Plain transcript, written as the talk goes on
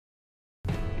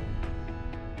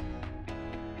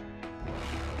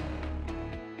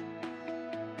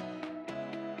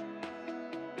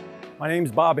My name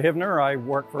is Bob Hivner. I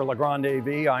work for Legrand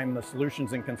AV. I'm the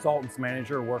Solutions and Consultants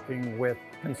Manager working with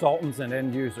consultants and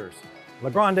end users.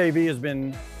 Legrand AV has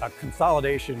been a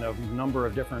consolidation of a number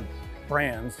of different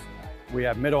brands. We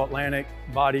have Middle Atlantic,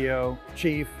 Vadio,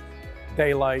 Chief,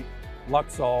 Daylight,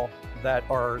 Luxol that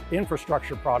are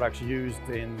infrastructure products used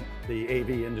in the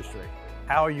AV industry.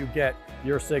 How you get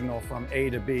your signal from A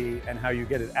to B and how you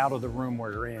get it out of the room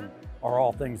where you're in are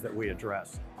all things that we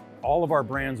address. All of our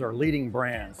brands are leading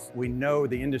brands. We know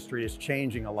the industry is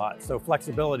changing a lot, so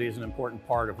flexibility is an important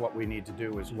part of what we need to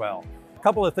do as well. A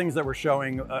couple of things that we're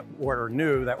showing what are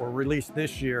new that were released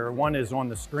this year, one is on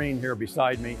the screen here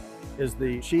beside me, is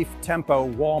the Chief Tempo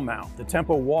wall mount. The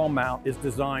Tempo wall mount is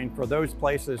designed for those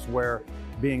places where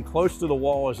being close to the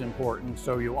wall is important,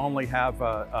 so you only have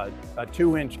a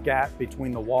 2-inch gap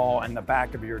between the wall and the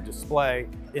back of your display.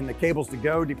 In the cables to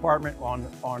go department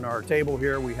on our table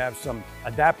here, we have some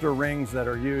adapter rings that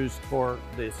are used for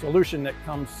the solution that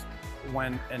comes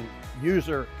when a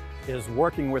user is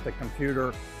working with a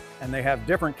computer and they have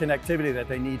different connectivity that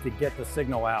they need to get the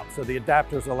signal out. So the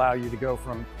adapters allow you to go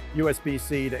from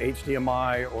USB-C to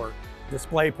HDMI or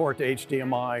DisplayPort to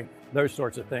HDMI. Those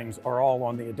sorts of things are all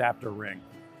on the adapter ring.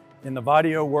 In the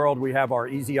Vadio world, we have our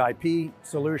EasyIP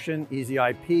solution.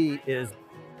 EasyIP is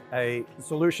a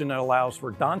solution that allows for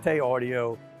Dante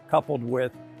audio coupled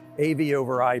with AV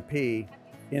over IP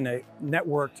in a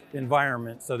networked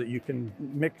environment so that you can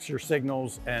mix your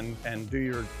signals and do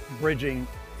your bridging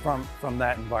from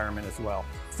that environment as well.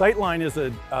 Sightline is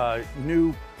a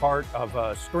new part of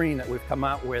a screen that we've come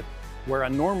out with where a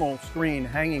normal screen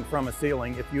hanging from a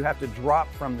ceiling, if you have to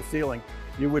drop from the ceiling,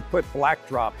 you would put black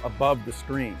drop above the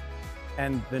screen.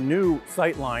 And the new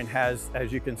Sightline has,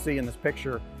 as you can see in this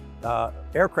picture,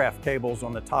 aircraft cables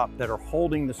on the top that are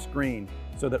holding the screen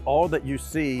so that all that you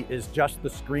see is just the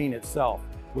screen itself,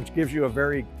 which gives you a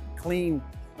very clean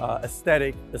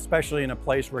aesthetic, especially in a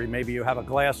place where maybe you have a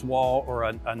glass wall or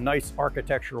a nice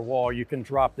architectural wall. You can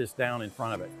drop this down in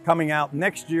front of it. Coming out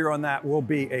next year on that will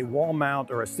be a wall mount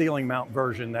or a ceiling mount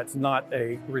version that's not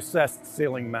a recessed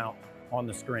ceiling mount on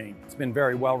the screen. It's been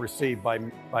very well received by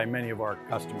many of our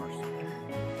customers.